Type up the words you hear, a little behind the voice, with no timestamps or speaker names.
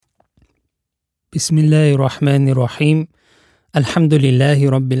بسم الله الرحمن الرحيم الحمد لله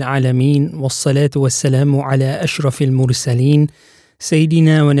رب العالمين والصلاة والسلام على أشرف المرسلين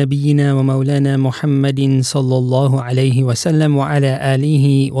سيدنا ونبينا ومولانا محمد صلى الله عليه وسلم وعلى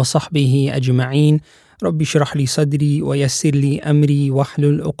آله وصحبه أجمعين رب اشرح لي صدري ويسر لي أمري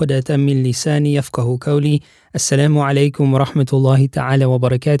واحلل عقدة من لساني يفقه قولي. Assalamu alaikum wa rahmatullahi ta'ala wa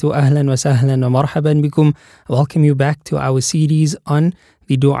barakatuh. Ahlan wa sahlan wa marhaban bikum. I welcome you back to our series on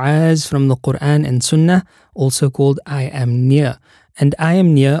the du'as from the Quran and Sunna, also called I Am Near. And I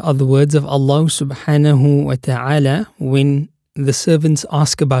Am Near are the words of Allah subhanahu wa ta'ala when the servants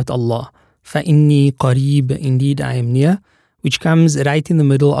ask about Allah. فَإِنِّي قَرِيبٌ, indeed I am near, which comes right in the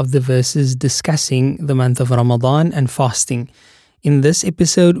middle of the verses discussing the month of Ramadan and fasting. In this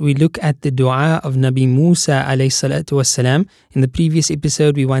episode, we look at the dua of Nabi Musa alayhi salatu wassalam. In the previous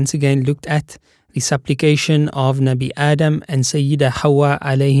episode, we once again looked at the supplication of Nabi Adam and Sayyida Hawa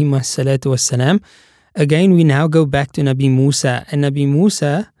alayhi salatu wassalam. Again, we now go back to Nabi Musa. And Nabi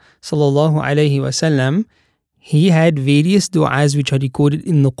Musa sallallahu alayhi wasallam, he had various du'as which are recorded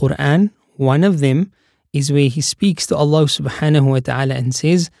in the Quran. One of them is where he speaks to Allah subhanahu wa ta'ala and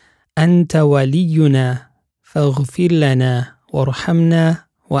says, Anta waliyuna faghfir lana وارحمنا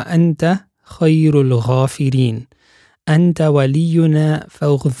وأنت خير الغافرين. أنت ولينا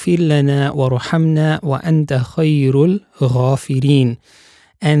فاغفر لنا وارحمنا وأنت خير الغافرين.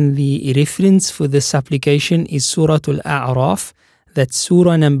 And the reference for this supplication is Surah Al-A'raf, that's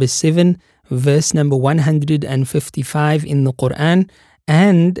Surah number 7, verse number 155 in the Quran.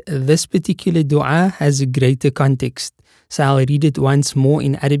 And this particular dua has a greater context. So I'll read it once more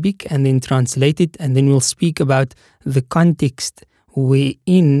in Arabic and then translate it, and then we'll speak about the context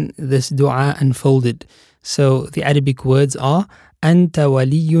wherein this dua unfolded. So the Arabic words are Anta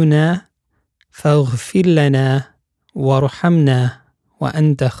waliyuna faghfir lana warhamna wa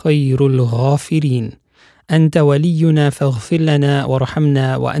anta khayrul ghafirin. Anta waliyuna faghfir lana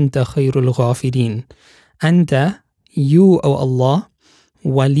warhamna wa anta khayrul ghafirin. Anta, you, O Allah,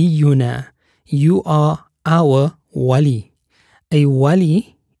 waliyuna, you are our wali. A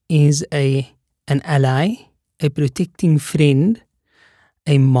wali is an ally, a protecting friend,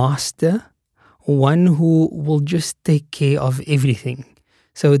 a master, one who will just take care of everything.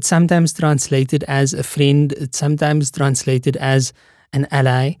 So it's sometimes translated as a friend, it's sometimes translated as an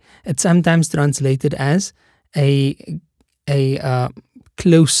ally, it's sometimes translated as a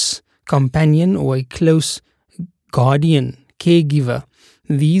close companion or a close guardian, caregiver.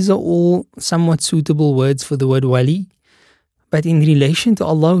 These are all somewhat suitable words for the word wali. But in relation to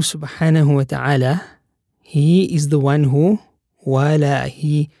Allah subhanahu wa ta'ala, He is the one who wala,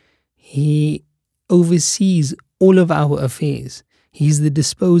 He oversees all of our affairs. He's the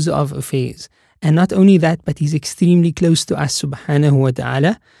disposer of affairs. And not only that, but He's extremely close to us subhanahu wa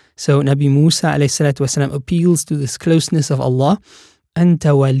ta'ala. So Nabi Musa alayhi salatu wasalam appeals to this closeness of Allah.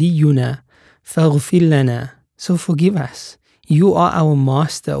 Anta waliyuna faghfir lana. So forgive us. You are our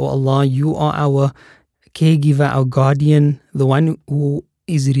master, O Allah. You are our caregiver, our guardian, the one who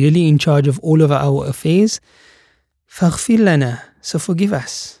is really in charge of all of our affairs. Faghfir lana. So forgive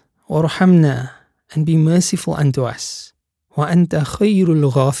us. Warhamna. And be merciful unto us. Wa anta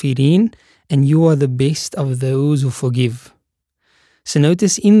khayrul ghafirin. And you are the best of those who forgive. So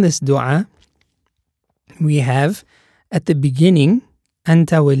notice in this dua, we have at the beginning,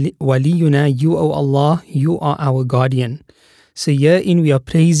 Anta waliyuna, you, O Allah, you are our guardian. So herein we are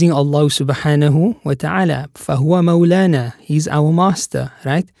praising Allah subhanahu wa ta'ala. فَهُوَ مَوْلَانَا, He is our master,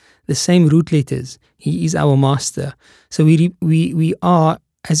 right? The same root letters. He is our master. So we are,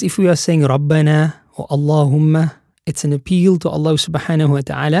 as if we are saying Rabbana or Allahumma. It's an appeal to Allah subhanahu wa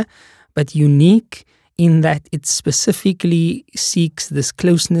ta'ala, but unique in that it specifically seeks this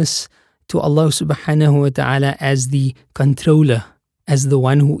closeness to Allah subhanahu wa ta'ala as the controller, as the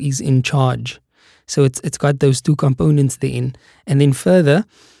one who is in charge. So it's got those two components therein. And then further,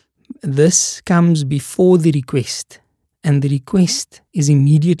 this comes before the request. And the request is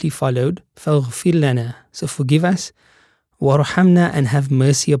immediately followed. فَاغْفِرْ لَنَا. So forgive us. وَارْحَمْنَا, and have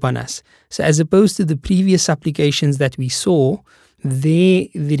mercy upon us. So as opposed to the previous supplications that we saw, there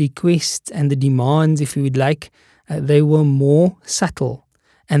the requests and the demands, if you would like, they were more subtle.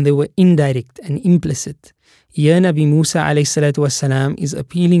 And they were indirect and implicit. Here Nabi Musa alayhi salatu wassalam is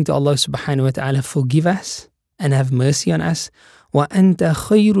appealing to Allah subhanahu wa ta'ala, forgive us and have mercy on us. Wa anta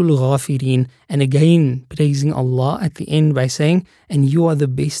khayrul ghafirin. And again praising Allah at the end by saying, and you are the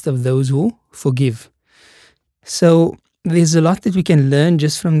best of those who forgive. So there's a lot that we can learn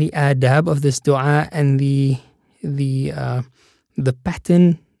just from the adab of this dua and the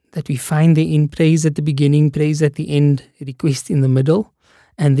pattern that we find therein: praise at the beginning, praise at the end, request in the middle.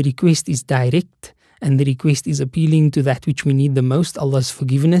 and the request is direct, and the request is appealing to that which we need the most, Allah's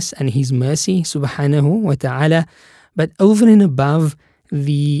forgiveness and His mercy, subhanahu wa ta'ala. But over and above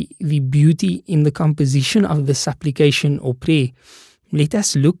the beauty in the composition of the supplication or prayer, let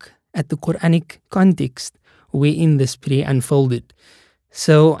us look at the Quranic context wherein this prayer unfolded.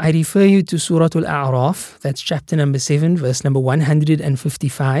 So I refer you to Surah Al-A'raf, that's chapter number 7, verse number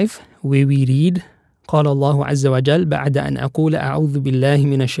 155, where we read, قال الله عز وجل بعد أن أقول أعوذ بالله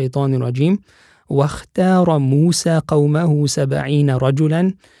من الشيطان الرجيم واختار موسى قومه 70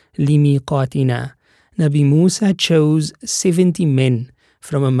 رجلا لميقاتنا. Nabi Musa chose 70 men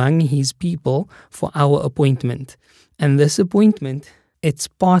from among his people for our appointment. And this appointment, it's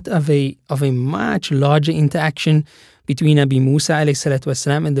part of a much larger interaction between Nabi Musa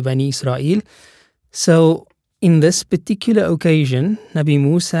ﷺ and the Bani Israel. So in this particular occasion, Nabi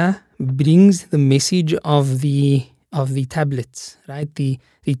Musa brings the message of the tablets, right? The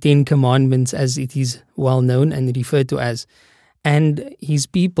 10 commandments, as it is well known and referred to as. And his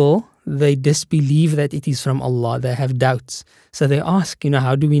people, they disbelieve that it is from Allah. They have doubts. So they ask,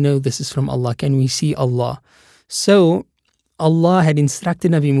 how do we know this is from Allah? Can we see Allah? So Allah had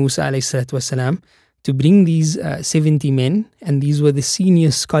instructed Nabi Musa ﷺ to bring these 70 men, and these were the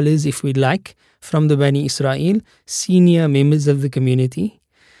senior scholars, if we like, from the Bani Israel, senior members of the community.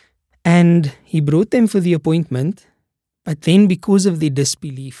 And he brought them for the appointment, but then because of their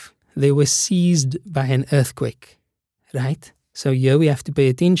disbelief, they were seized by an earthquake, right? So here we have to pay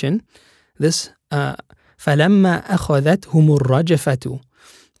attention. This فَلَمَّا أَخَذَتْهُمُ الرَّجَفَةُ,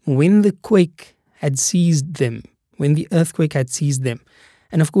 when the quake had seized them, when the earthquake had seized them.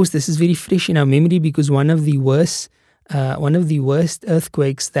 And of course, this is very fresh in our memory because one of the worst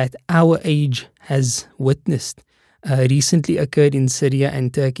earthquakes that our age has witnessed recently occurred in Syria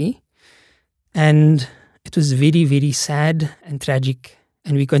and Turkey. And it was very, very sad and tragic.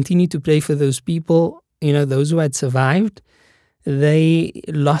 And we continue to pray for those people, those who had survived. They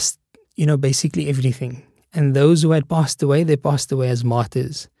lost, basically everything. And those who had passed away, they passed away as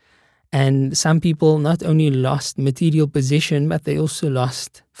martyrs. And some people not only lost material possession, but they also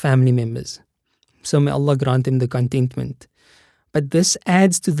lost family members. So may Allah grant them the contentment. But this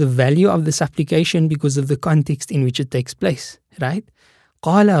adds to the value of the supplication because of the context in which it takes place, right?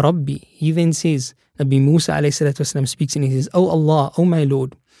 قَالَ رَبِّي, he then says, Nabi Musa ﷺ speaks and he says, Oh Allah, oh my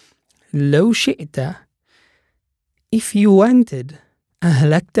Lord, لَوْ شِئْتَ, if you wanted,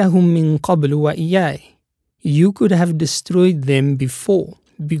 أَهْلَكْتَهُمْ مِنْ قَبْلُ وَإِيَّاي, you could have destroyed them before,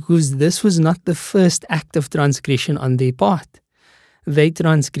 because this was not the first act of transgression on their part. They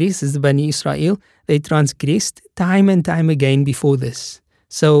transgressed, as the Bani Israel, they transgressed time and time again before this.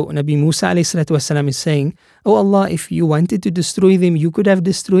 So Nabi Musa ﷺ is saying, Oh Allah, if you wanted to destroy them, you could have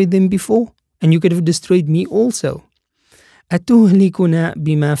destroyed them before, and you could have destroyed me also. أَتُهْلِكُنَا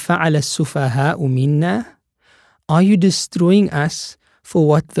بِمَا فَعَلَ السُّفَهَاءُ مِنَّا, are you destroying us for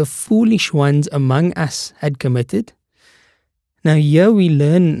what the foolish ones among us had committed? Now here we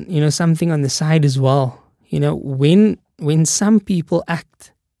learn, something on the side as well. When some people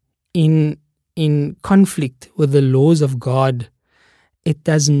act in conflict with the laws of God, it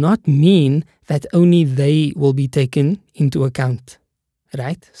does not mean that only they will be taken into account,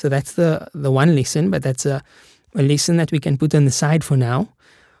 right? So that's the one lesson, but that's a lesson that we can put on the side for now.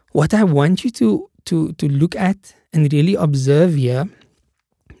 What I want you to look at and really observe here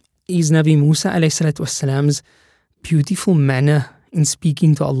is Nabi Musa ﷺ's beautiful manner in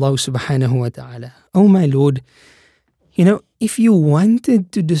speaking to Allah subhanahu wa ta'ala. Oh my Lord, if you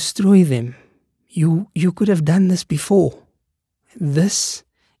wanted to destroy them, you could have done this before. This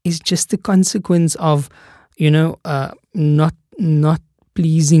is just a consequence of, not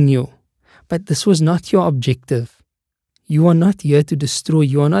pleasing you. But this was not your objective. You are not here to destroy.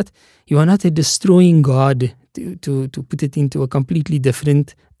 You are not a destroying God, to put it into a completely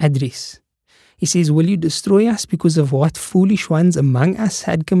different address. He says, will you destroy us because of what foolish ones among us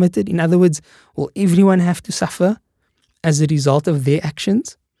had committed? In other words, will everyone have to suffer as a result of their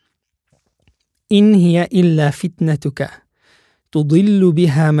actions? إِنْ هِيَ إِلَّا فِتْنَتُكَ تُضِلُّ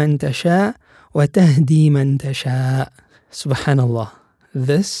بِهَا مَنْ تَشَاءُ وَتَهْدِي مَنْ تَشَاءُ. Subhanallah.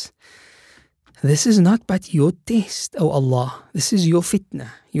 This is not but your test, O Allah. This is your fitna,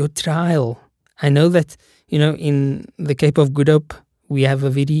 your trial. I know that, in the Cape of Good Hope, we have a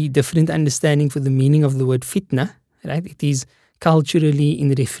very different understanding for the meaning of the word fitna, right? It is culturally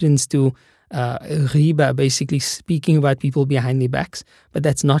in reference to ghiba, basically speaking about people behind their backs, but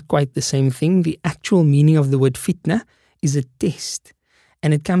that's not quite the same thing. The actual meaning of the word fitna is a test,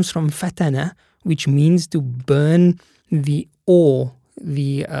 and it comes from fatana, which means to burn the ore,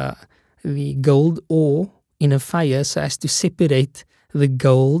 the gold ore in a fire so as to separate the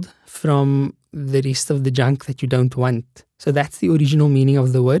gold from the rest of the junk that you don't want. So that's the original meaning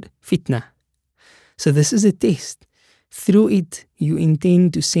of the word fitna. So this is a test. Through it, you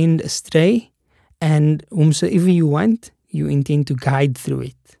intend to send astray, and whomsoever you want, you intend to guide through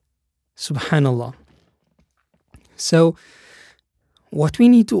it. Subhanallah. So what we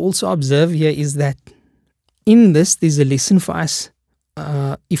need to also observe here is that in this, there's a lesson for us.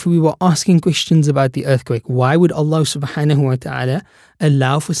 If we were asking questions about the earthquake, why would Allah subhanahu wa ta'ala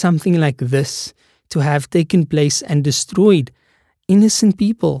allow for something like this to have taken place and destroyed innocent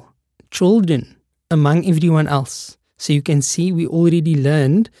people, children, among everyone else? So you can see, we already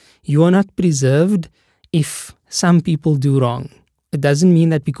learned you are not preserved if some people do wrong. It doesn't mean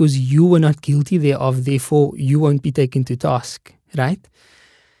that because you were not guilty thereof, therefore you won't be taken to task, right?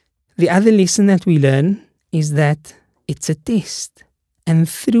 The other lesson that we learn is that it's a test. And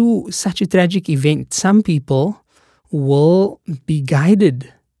through such a tragic event, some people will be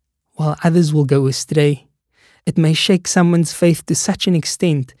guided while others will go astray. It may shake someone's faith to such an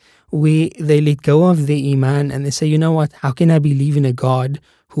extent where they let go of their iman and they say, you know what, how can I believe in a God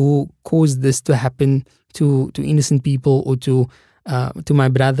who caused this to happen to innocent people or to my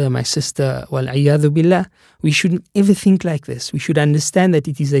brother, my sister, wal-iyadhu billah. We shouldn't ever think like this. We should understand that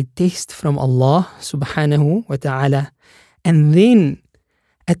it is a test from Allah subhanahu wa ta'ala. And then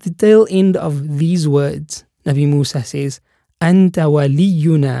at the tail end of these words, Nabi Musa says, Anta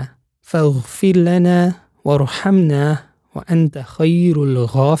waliyuna faghfir lana warhamna wa anta khayrul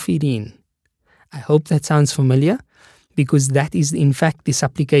ghafirin. I hope that sounds familiar, because that is in fact the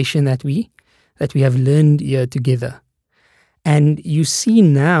supplication that we have learned here together. And you see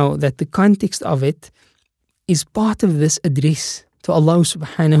now that the context of it is part of this address to Allah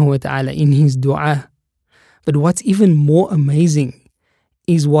subhanahu wa ta'ala in his dua. But what's even more amazing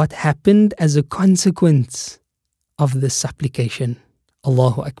is what happened as a consequence of this supplication.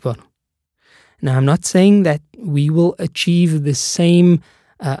 Allahu Akbar. Now, I'm not saying that we will achieve the same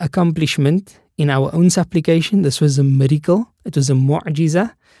accomplishment in our own supplication. This was a miracle. It was a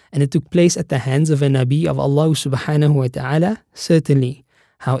mu'jiza. And it took place at the hands of a Nabi of Allah subhanahu wa ta'ala, certainly.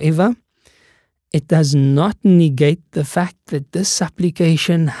 However, it does not negate the fact that this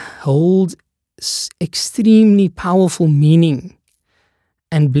supplication holds extremely powerful meaning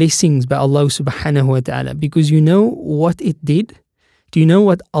and blessings by Allah subhanahu wa ta'ala. Because you know what it did? Do you know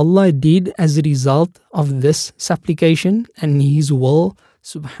what Allah did as a result of this supplication and His will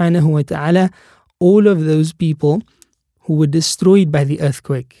subhanahu wa ta'ala? All of those people who were destroyed by the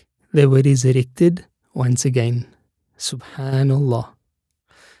earthquake, they were resurrected once again. Subhanallah.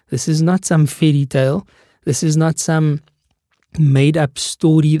 This is not some fairy tale. This is not some made up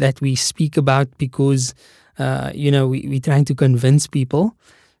story that we speak about because, we're trying to convince people.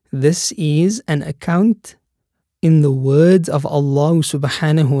 This is an account in the words of Allah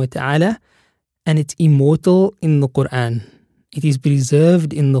subhanahu wa ta'ala, and it's immortal in the Quran. It is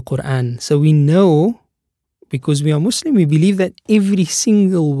preserved in the Quran. So we know, because we are Muslim, we believe that every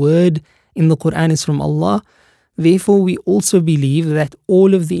single word in the Quran is from Allah. Therefore, we also believe that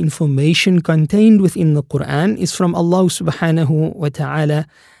all of the information contained within the Quran is from Allah subhanahu wa ta'ala.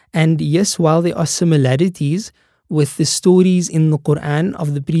 And yes, while there are similarities with the stories in the Quran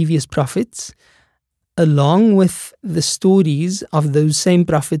of the previous prophets, along with the stories of those same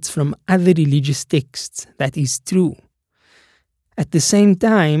prophets from other religious texts, that is true. At the same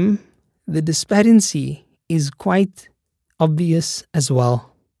time, the disparity is quite obvious as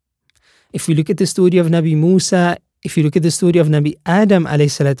well. If we look at the story of Nabi Musa, if you look at the story of Nabi Adam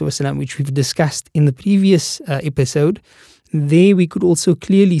alayhi salatu wasalam, which we've discussed in the previous episode, there we could also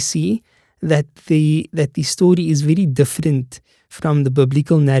clearly see that the story is very different from the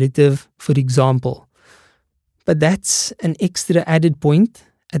biblical narrative, for example. But that's an extra added point.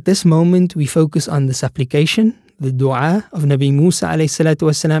 At this moment, we focus on the supplication, the dua of Nabi Musa alayhi salatu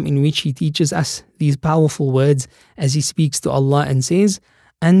wasalam, in which he teaches us these powerful words as he speaks to Allah and says,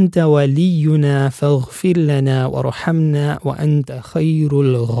 Anta waliyuna faghfir lana warhamna wa anta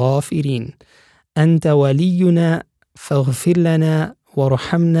khayrul ghafirin. Anta waliyuna faghfir lana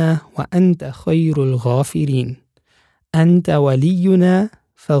warhamna wa anta khayrul ghafirin. Anta waliyuna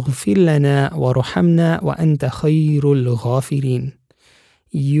faghfir lana warhamna wa anta khayrul ghafirin.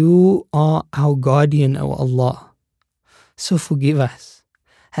 You are our guardian, O Allah. So forgive us,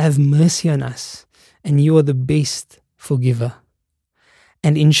 have mercy on us, and you are the best forgiver.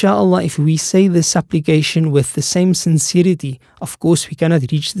 And inshallah, if we say this supplication with the same sincerity, of course we cannot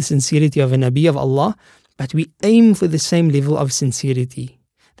reach the sincerity of a Nabi of Allah, but we aim for the same level of sincerity,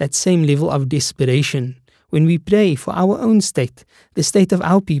 that same level of desperation, when we pray for our own state, the state of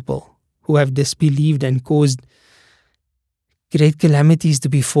our people who have disbelieved and caused great calamities to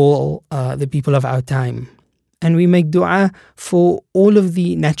befall the people of our time. And we make dua for all of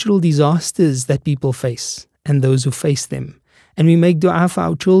the natural disasters that people face and those who face them. And we make dua for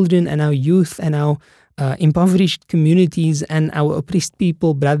our children and our youth and our impoverished communities and our oppressed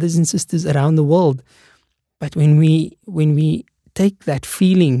people, brothers and sisters around the world. But when we take that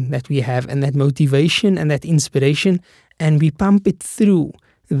feeling that we have and that motivation and that inspiration and we pump it through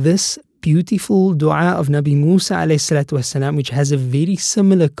this beautiful dua of Nabi Musa alayhi salatu wasalam, which has a very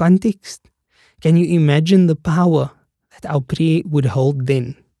similar context, can you imagine the power that our prayer would hold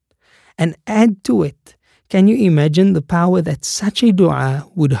then? And add to it, can you imagine the power that such a dua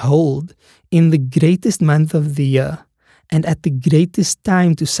would hold in the greatest month of the year and at the greatest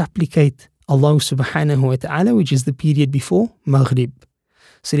time to supplicate Allah subhanahu wa ta'ala, which is the period before Maghrib.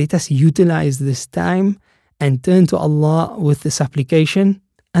 So let us utilize this time and turn to Allah with the supplication,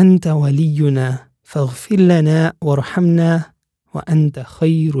 Anta waliyuna faghfir lana warhamna wa anta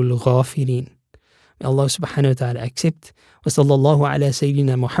khayrul ghafirin. May Allah subhanahu wa ta'ala accept. Wa sallallahu ala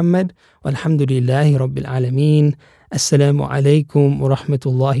Sayyidina Muhammad walhamdulillahi rabbil alameen. Assalamu alaikum wa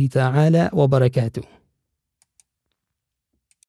rahmatullahi ta'ala wa barakatuh.